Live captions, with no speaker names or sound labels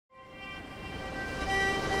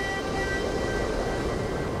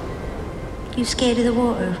You scared of the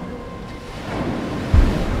water?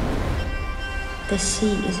 The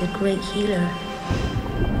sea is a great healer.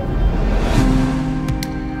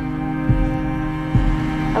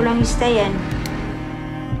 How long are you staying?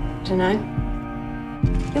 Dunno.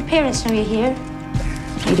 Your parents know you're here.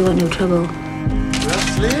 You don't want no trouble.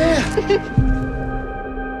 Roughly.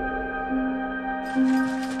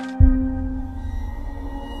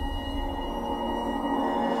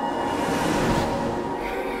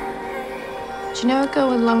 Do you know a girl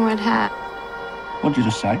with long red hair? What'd you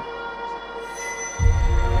just say?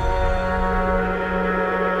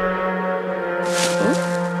 Oh.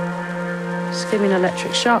 Just give me an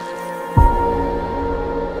electric shock.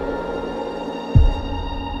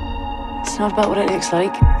 It's not about what it looks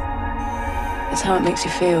like. It's how it makes you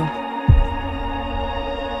feel.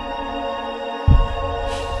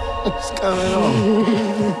 What's going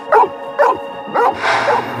on?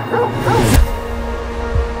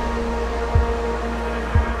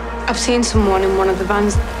 I've seen someone in one of the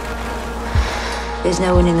vans. There's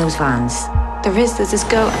no one in those vans. There's this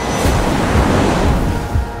girl.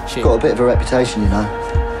 She's got a bit of a reputation, you know.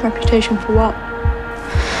 Reputation for what?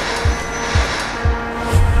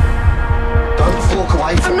 Don't walk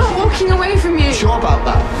away from I'm not walking away from you. Sure about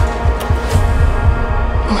that?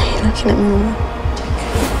 Why are you looking at me, Mama?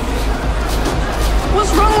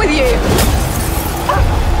 What's wrong with you?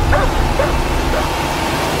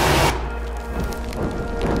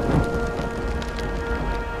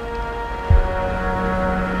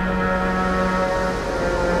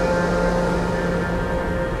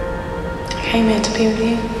 I came here to be with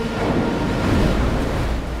you.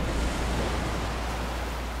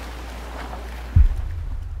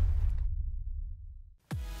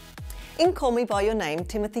 In Call Me By Your Name,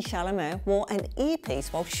 Timothée Chalamet wore an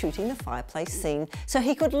earpiece while shooting the fireplace scene so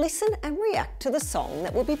he could listen and react to the song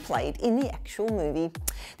that would be played in the actual movie.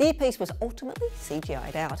 The earpiece was ultimately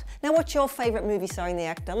CGI'd out. Now, what's your favourite movie starring the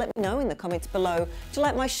actor? Let me know in the comments below. Do you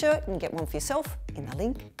like my shirt? And get one for yourself in the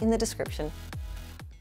link in the description.